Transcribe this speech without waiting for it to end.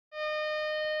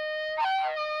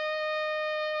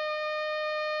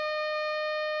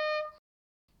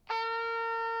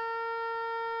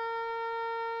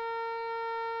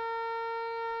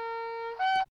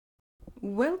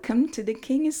Welcome to the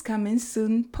King is Coming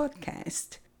Soon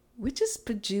podcast, which is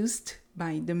produced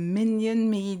by Dominion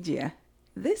Media.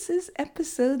 This is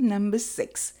episode number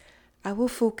 6. Our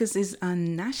focus is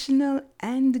on national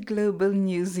and global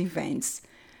news events.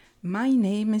 My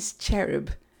name is Cherub.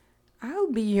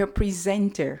 I'll be your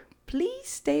presenter. Please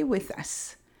stay with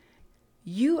us.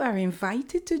 You are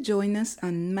invited to join us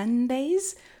on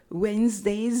Mondays,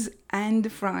 Wednesdays,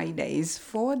 and Fridays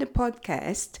for the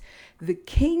podcast The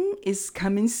King is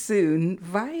Coming Soon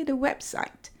via the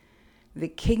website,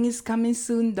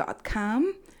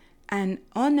 thekingiscomingsoon.com, and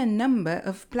on a number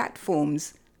of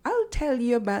platforms. I'll tell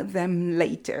you about them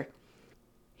later.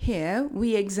 Here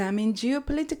we examine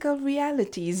geopolitical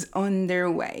realities on their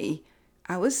way.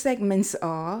 Our segments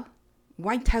are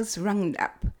White House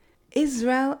Roundup,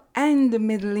 Israel and the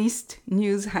Middle East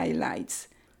news highlights.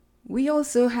 We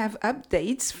also have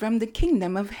updates from the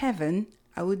Kingdom of Heaven,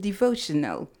 our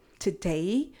devotional.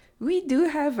 Today, we do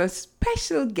have a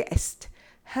special guest.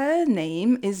 Her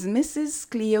name is Mrs.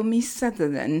 Cleomi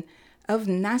Sutherland of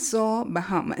Nassau,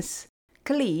 Bahamas.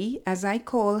 Clee, as I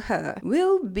call her,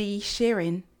 will be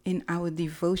sharing in our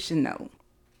devotional.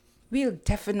 We'll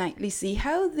definitely see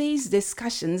how these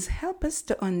discussions help us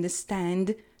to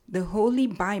understand the Holy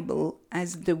Bible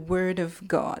as the Word of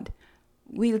God.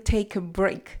 We'll take a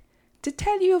break to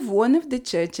tell you of one of the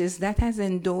churches that has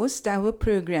endorsed our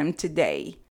program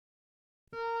today.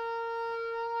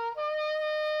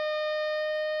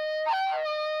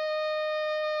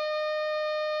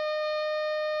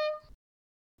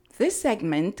 This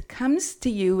segment comes to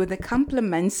you with the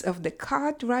compliments of the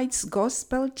Cartwright's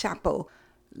Gospel Chapel,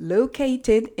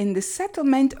 located in the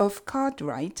settlement of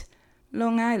Cartwright,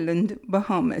 Long Island,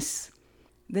 Bahamas.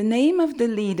 The name of the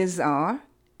leaders are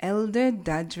Elder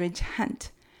Doddridge Hunt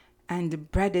and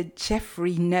Brother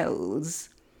Jeffrey Knowles.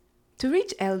 To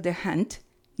reach Elder Hunt,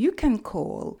 you can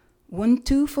call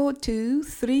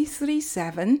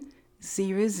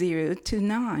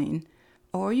 1242-337-0029,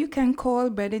 or you can call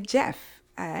Brother Jeff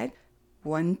at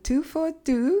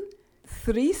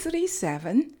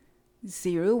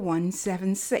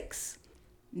 1242-337-0176.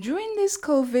 During this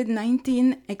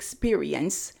COVID-19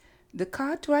 experience, the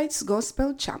Cartwright's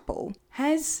Gospel Chapel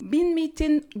has been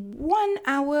meeting 1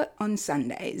 hour on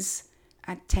Sundays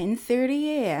at 10:30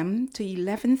 a.m. to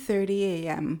 11:30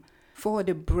 a.m. for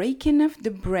the breaking of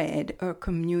the bread or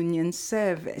communion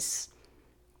service.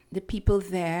 The people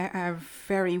there are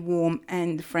very warm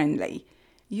and friendly.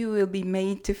 You will be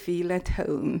made to feel at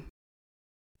home.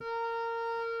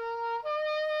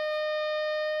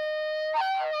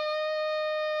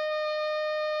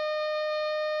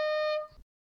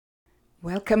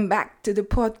 Welcome back to the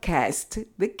podcast.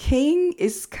 The King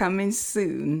is Coming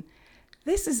Soon.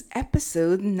 This is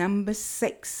episode number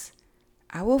 6.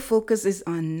 Our focus is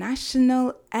on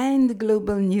national and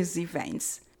global news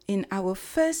events. In our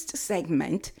first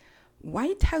segment,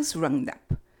 White House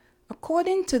Roundup.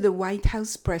 According to the White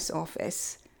House press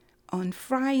office, on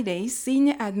Friday,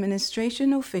 senior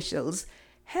administration officials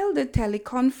held a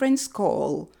teleconference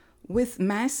call with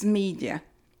mass media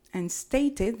and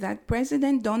stated that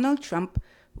President Donald Trump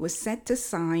was set to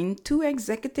sign 2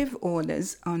 executive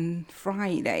orders on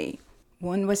Friday.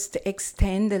 One was to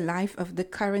extend the life of the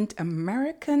current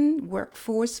American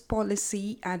Workforce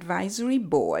Policy Advisory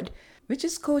Board, which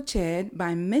is co-chaired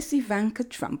by Miss Ivanka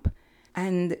Trump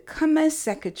and Commerce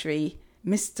Secretary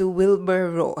Mr.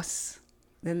 Wilbur Ross.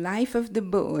 The life of the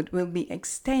board will be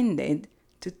extended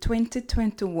to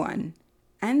 2021.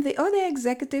 And the other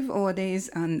executive order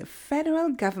is on the federal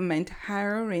government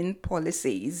hiring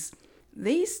policies.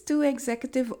 These 2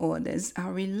 executive orders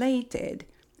are related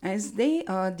as they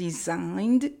are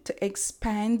designed to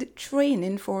expand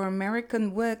training for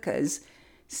American workers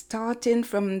starting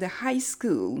from the high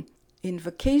school, in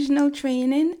vocational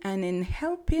training and in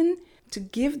helping to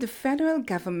give the federal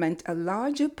government a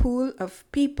larger pool of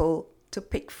people to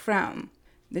pick from.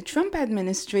 The Trump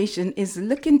administration is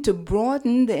looking to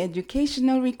broaden the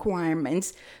educational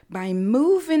requirements by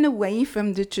moving away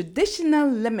from the traditional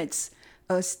limits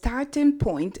or starting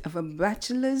point of a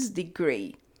bachelor's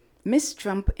degree. Ms.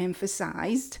 Trump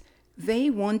emphasized they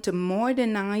want to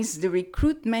modernize the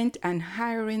recruitment and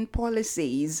hiring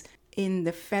policies in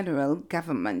the federal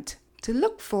government to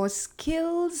look for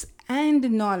skills and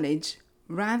knowledge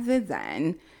rather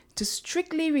than to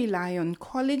strictly rely on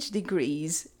college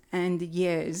degrees and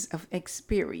years of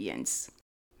experience.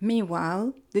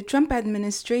 Meanwhile, the Trump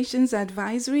administration's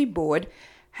advisory board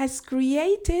has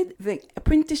created the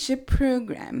apprenticeship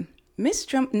program. Ms.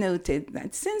 Trump noted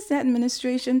that since the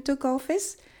administration took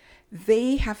office,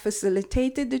 they have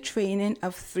facilitated the training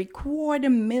of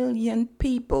 750,000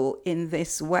 people in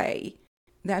this way.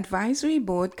 The advisory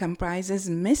board comprises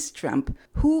Ms. Trump,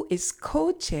 who is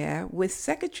co-chair with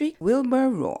Secretary Wilbur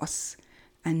Ross,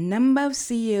 a number of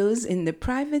CEOs in the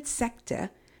private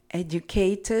sector,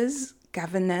 educators,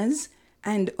 governors,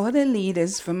 and other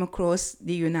leaders from across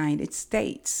the United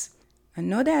States.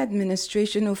 Another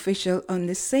administration official on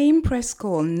the same press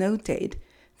call noted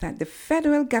that the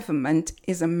federal government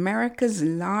is America's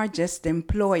largest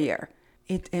employer.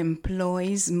 It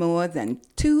employs more than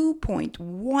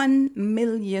 2.1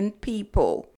 million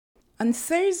people. On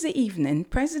Thursday evening,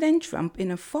 President Trump,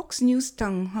 in a Fox News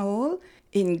town hall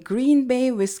in Green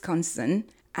Bay, Wisconsin,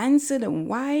 answered a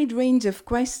wide range of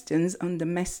questions on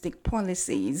domestic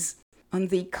policies. On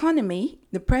the economy,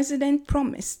 the president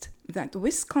promised that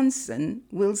Wisconsin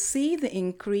will see the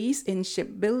increase in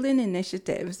shipbuilding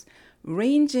initiatives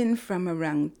ranging from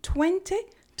around 20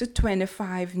 to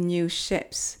 25 new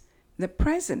ships. The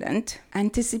president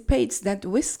anticipates that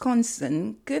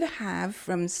Wisconsin could have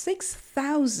from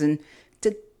 6,000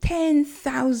 to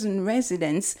 10,000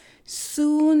 residents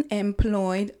soon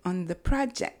employed on the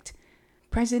project.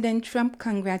 President Trump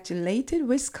congratulated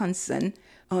Wisconsin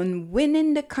on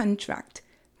winning the contract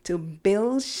to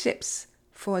build ships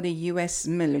for the U.S.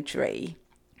 military.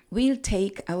 We'll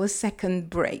take our second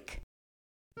break.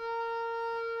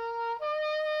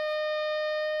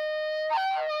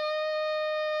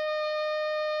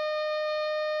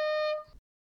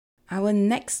 Our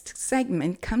next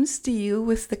segment comes to you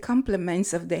with the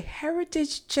compliments of the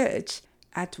Heritage Church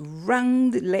at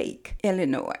Round Lake,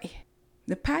 Illinois.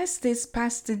 The pastor is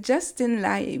Pastor Justin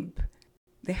Leib.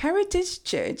 The Heritage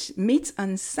Church meets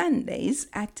on Sundays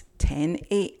at 10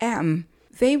 a.m.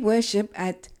 They worship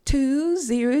at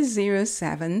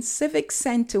 2007 Civic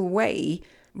Center Way,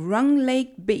 Round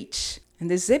Lake Beach, and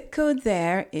the zip code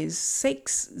there is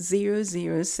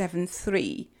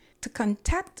 60073. To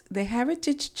contact the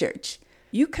Heritage Church,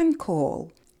 you can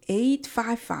call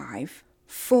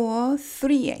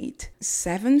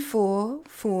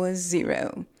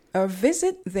 855-438-7440 or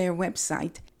visit their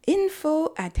website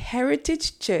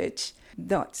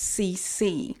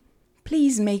info@heritagechurch.cc.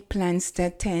 Please make plans to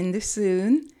attend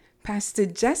soon. Pastor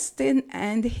Justin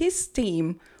and his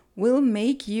team will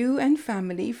make you and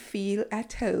family feel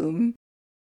at home.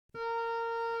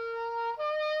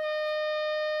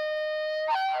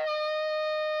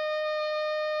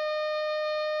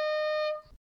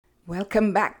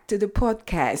 Welcome back to the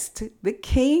podcast. The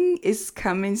King is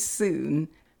coming soon.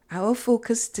 Our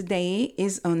focus today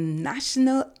is on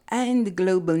national and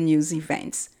global news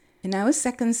events. In our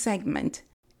second segment,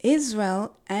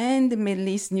 Israel and the Middle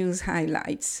East news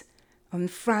highlights. On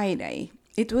Friday,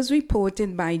 it was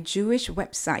reported by Jewish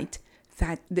website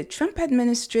that the Trump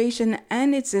administration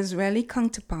and its Israeli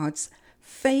counterparts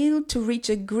failed to reach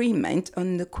agreement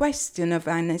on the question of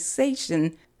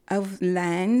annexation of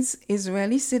lands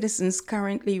Israeli citizens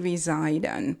currently reside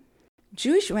on.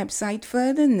 Jewish website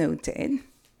further noted,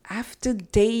 after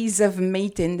days of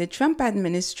meeting, the Trump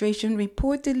administration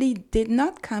reportedly did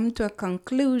not come to a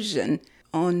conclusion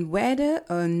on whether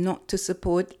or not to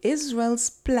support Israel's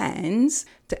plans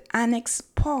to annex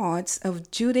parts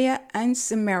of Judea and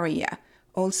Samaria,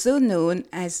 also known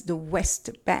as the West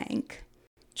Bank.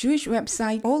 Jewish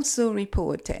website also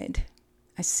reported,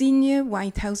 a senior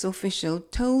White House official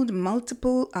told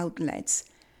multiple outlets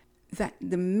that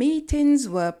the meetings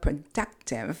were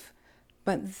productive,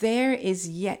 but there is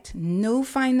yet no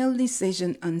final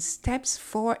decision on steps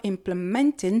for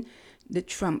implementing the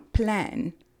Trump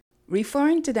plan,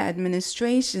 referring to the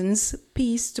administration's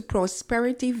Peace to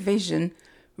Prosperity vision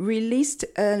released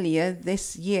earlier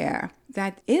this year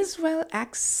that Israel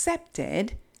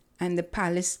accepted and the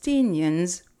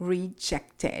Palestinians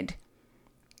rejected.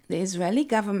 The Israeli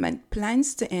government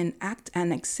plans to enact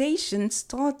annexation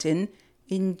starting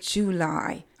in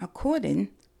July, according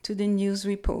to the news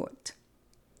report.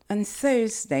 On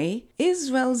Thursday,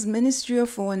 Israel's Ministry of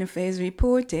Foreign Affairs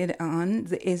reported on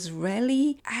the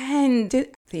Israeli and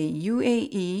the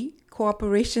UAE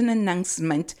cooperation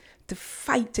announcement to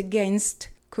fight against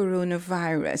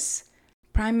coronavirus.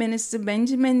 Prime Minister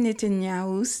Benjamin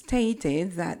Netanyahu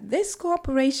stated that this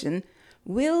cooperation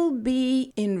will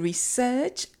be in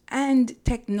research and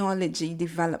technology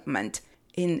development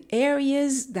in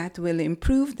areas that will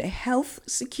improve the health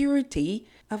security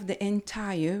of the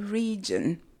entire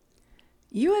region.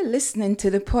 You are listening to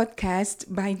the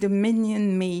podcast by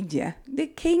Dominion Media. The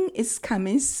King is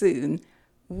coming soon.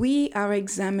 We are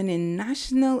examining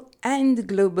national and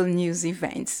global news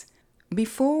events.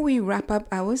 Before we wrap up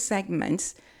our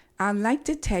segments, I'd like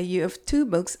to tell you of 2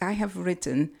 books I have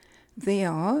written. They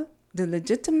are The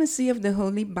Legitimacy of the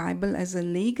Holy Bible as a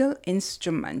Legal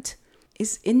Instrument,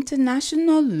 Is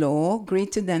international law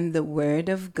greater than the Word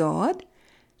of God?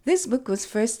 This book was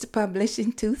first published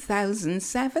in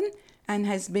 2007 and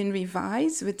has been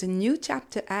revised with a new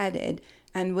chapter added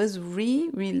and was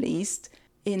re-released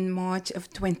in March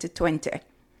of 2020.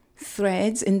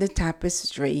 Threads in the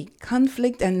Tapestry,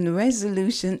 Conflict and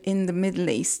Resolution in the Middle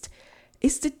East.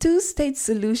 Is the two-state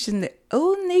solution the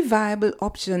only viable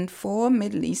option for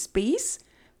Middle East peace?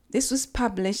 This was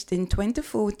published in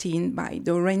 2014 by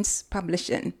Dorrance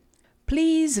Publishing.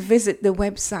 Please visit the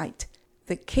website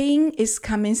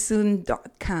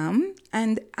thekingiscomingsoon.com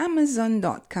and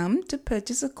amazon.com to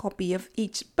purchase a copy of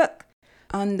each book.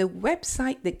 On the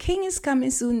website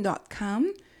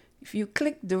thekingiscomingsoon.com, if you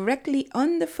click directly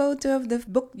on the photo of the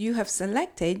book you have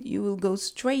selected, you will go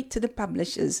straight to the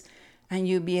publishers and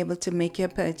you'll be able to make your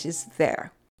purchase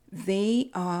there. They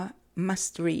are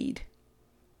must-read.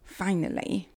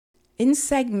 Finally, in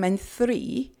segment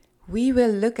 3, we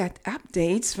will look at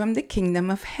updates from the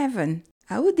Kingdom of Heaven,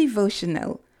 our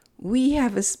devotional. We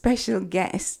have a special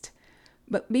guest.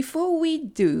 But before we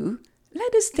do,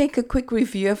 let us take a quick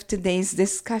review of today's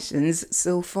discussions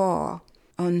so far.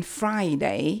 On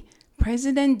Friday,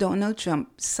 President Donald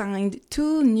Trump signed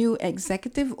 2 new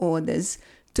executive orders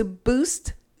to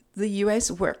boost the U.S.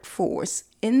 workforce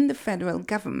in the federal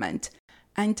government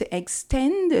and to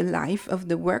extend the life of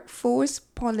the Workforce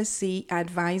Policy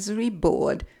Advisory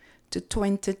Board to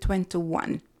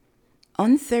 2021.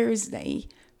 On Thursday,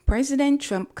 President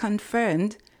Trump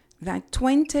confirmed that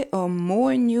 20 or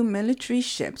more new military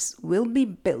ships will be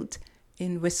built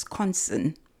in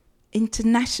Wisconsin.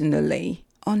 Internationally,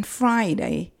 on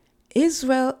Friday,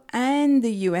 Israel and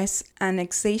the U.S.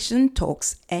 annexation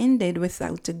talks ended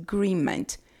without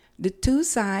agreement. The two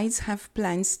sides have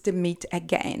plans to meet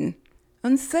again.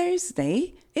 On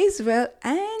Thursday, Israel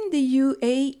and the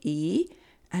UAE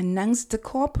announced a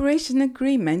cooperation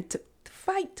agreement to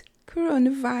fight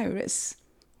coronavirus.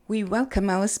 We welcome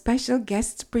our special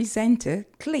guest presenter,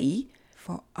 Clee,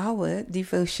 for our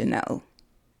devotional.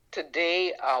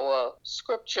 Today, our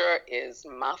scripture is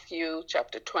Matthew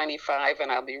chapter 25,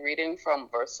 and I'll be reading from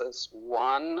verses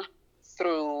 1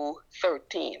 through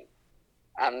 13.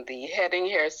 And the heading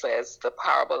here says, The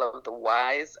Parable of the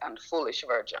Wise and Foolish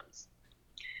Virgins.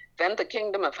 Then the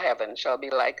kingdom of heaven shall be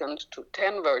likened to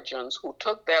 10 virgins who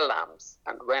took their lamps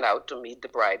and went out to meet the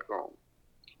bridegroom.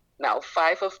 Now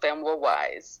 5 of them were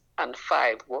wise, and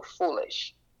 5 were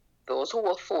foolish. Those who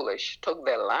were foolish took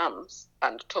their lamps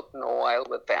and took no oil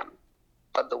with them.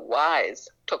 But the wise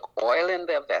took oil in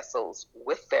their vessels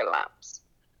with their lamps.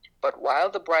 But while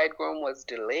the bridegroom was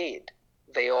delayed,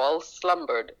 they all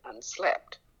slumbered and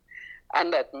slept.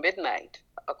 And at midnight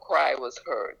a cry was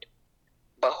heard,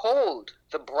 Behold,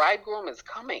 the bridegroom is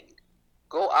coming.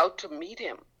 Go out to meet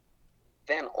him.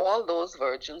 Then all those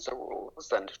virgins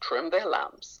arose and trimmed their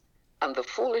lamps. And the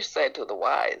foolish said to the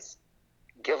wise,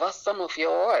 Give us some of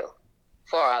your oil,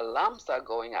 for our lamps are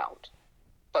going out.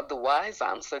 But the wise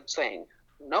answered, saying,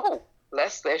 No,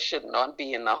 lest there should not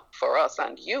be enough for us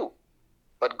and you.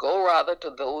 But go rather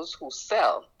to those who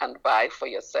sell and buy for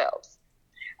yourselves.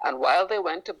 And while they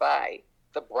went to buy,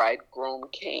 the bridegroom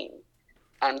came.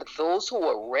 And those who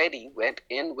were ready went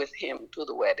in with him to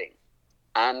the wedding,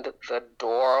 and the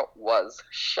door was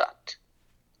shut.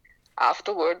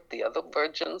 Afterward, the other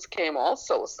virgins came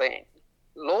also, saying,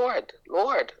 Lord,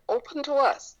 Lord, open to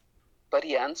us. But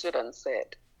he answered and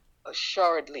said,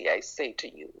 Assuredly I say to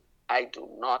you, I do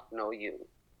not know you.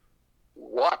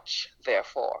 Watch,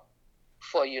 therefore,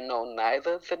 for you know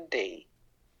neither the day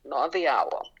nor the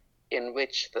hour in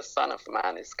which the Son of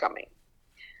Man is coming.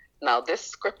 Now, this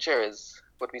scripture is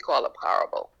what we call a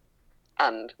parable.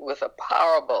 And with a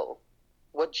parable,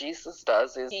 what Jesus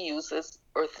does is he uses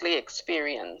earthly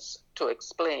experience to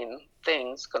explain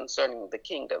things concerning the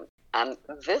kingdom. And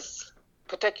this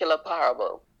particular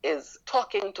parable is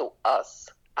talking to us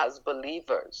as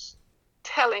believers,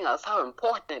 telling us how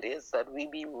important it is that we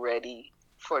be ready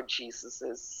for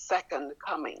Jesus' second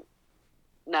coming.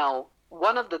 Now,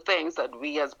 one of the things that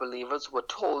we as believers were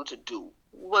told to do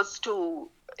was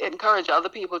to encourage other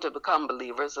people to become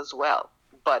believers as well.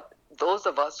 But those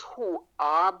of us who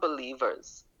are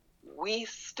believers, we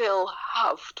still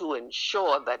have to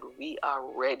ensure that we are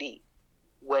ready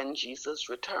when Jesus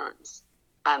returns.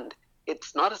 And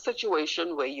it's not a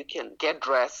situation where you can get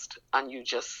dressed and you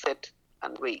just sit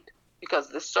and wait, because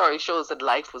this story shows that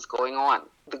life was going on.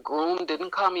 The groom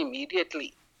didn't come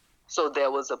immediately, so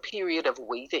there was a period of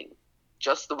waiting.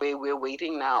 Just the way we're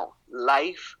waiting now.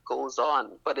 Life goes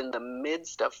on, but in the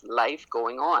midst of life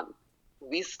going on,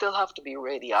 we still have to be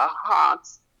ready. Our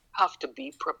hearts have to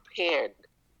be prepared.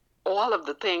 All of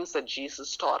the things that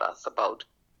Jesus taught us about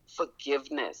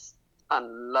forgiveness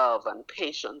and love and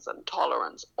patience and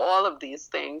tolerance. All of these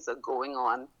things are going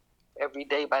on every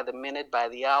day, by the minute, by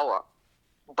the hour.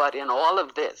 But in all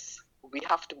of this, we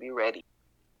have to be ready.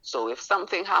 So if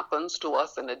something happens to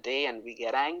us in a day and we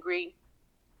get angry,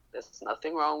 there's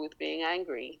nothing wrong with being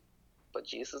angry. But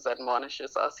Jesus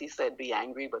admonishes us. He said, be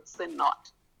angry, but sin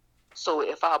not. So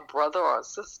if our brother or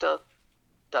sister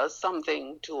does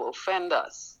something to offend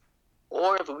us,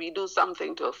 or if we do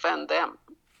something to offend them,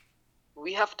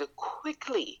 we have to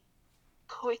quickly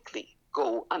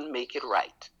go and make it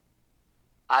right.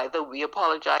 Either we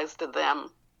apologize to them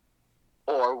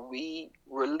or we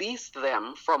release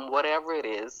them from whatever it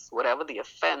is, whatever the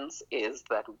offense is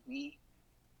that we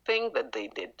think that they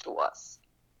did to us.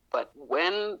 But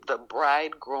when the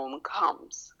bridegroom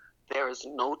comes, there is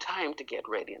no time to get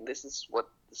ready. And this is what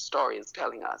the story is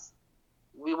telling us.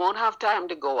 We won't have time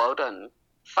to go out and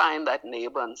find that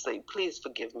neighbor and say, please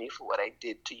forgive me for what I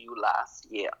did to you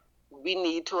last year. We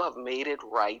need to have made it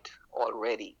right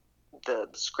already. The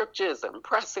scripture is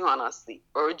impressing on us the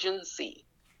urgency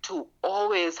to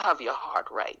always have your heart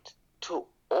right, to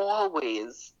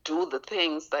always do the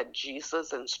things that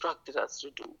Jesus instructed us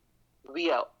to do. We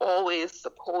are always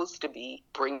supposed to be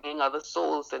bringing other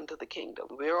souls into the kingdom.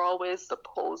 We're always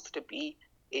supposed to be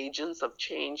agents of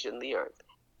change in the earth.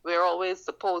 We're always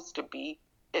supposed to be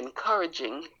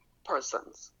encouraging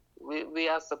persons. We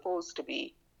are supposed to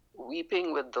be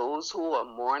weeping with those who are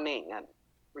mourning and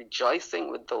rejoicing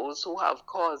with those who have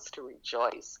cause to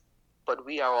rejoice. But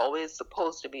we are always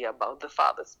supposed to be about the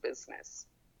Father's business.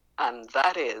 And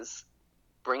that is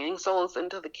bringing souls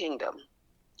into the kingdom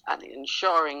and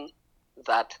ensuring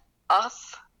that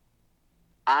us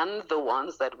and the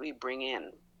ones that we bring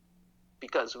in,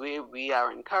 because we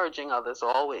are encouraging others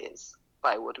always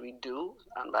by what we do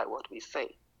and by what we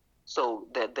say. So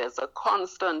that there's a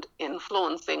constant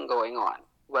influencing going on,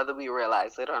 whether we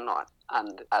realize it or not.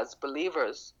 And as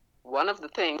believers, one of the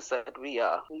things that we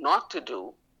are not to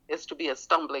do is to be a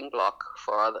stumbling block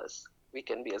for others. We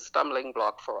can be a stumbling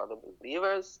block for other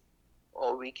believers,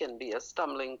 or we can be a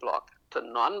stumbling block to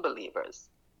non-believers,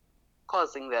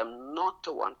 causing them not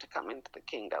to want to come into the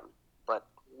kingdom. But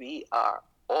we are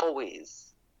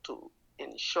always to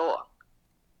ensure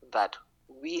that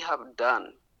we have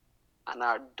done and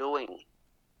are doing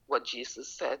what Jesus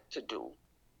said to do,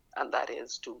 and that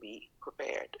is to be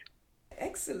prepared.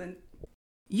 Excellent.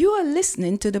 You are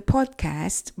listening to the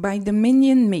podcast by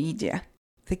Dominion Media.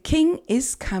 The King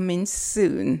is coming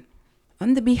soon.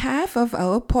 On the behalf of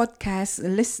our podcast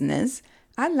listeners,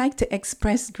 I'd like to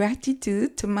express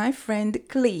gratitude to my friend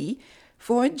Clee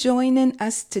for joining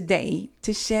us today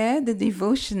to share the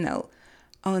devotional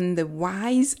on the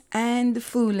wise and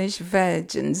foolish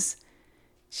virgins.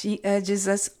 She urges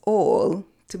us all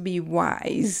to be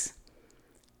wise.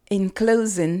 In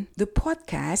closing, the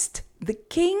podcast, The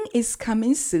King is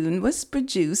Coming Soon, was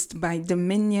produced by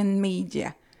Dominion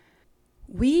Media.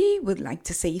 We would like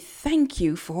to say thank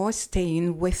you for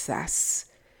staying with us.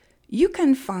 You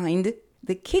can find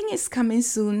The King is Coming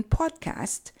Soon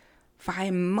podcast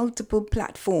via multiple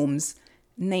platforms,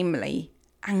 namely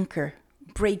Anchor,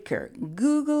 Breaker,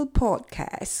 Google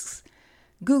Podcasts,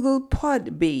 Google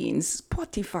Podbean,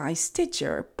 Spotify,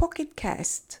 Stitcher, Pocket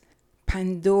Cast,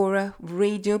 Pandora,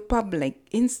 Radio Public,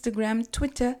 Instagram,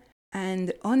 Twitter,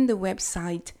 and on the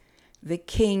website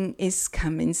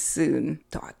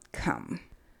thekingiscomingsoon.com.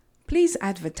 Please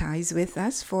advertise with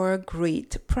us for a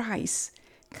great price.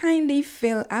 Kindly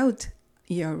fill out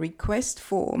your request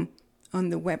form on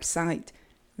the website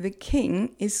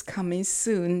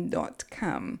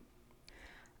thekingiscomingsoon.com.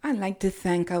 I'd like to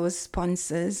thank our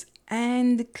sponsors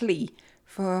and Clee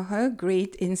for her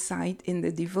great insight in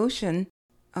the devotion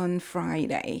on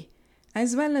Friday,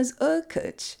 as well as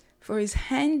Urkuch for his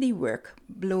handiwork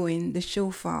blowing the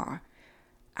shofar.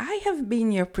 I have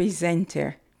been your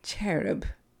presenter, Cherub.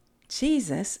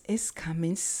 Jesus is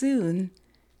coming soon.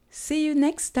 See you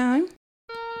next time.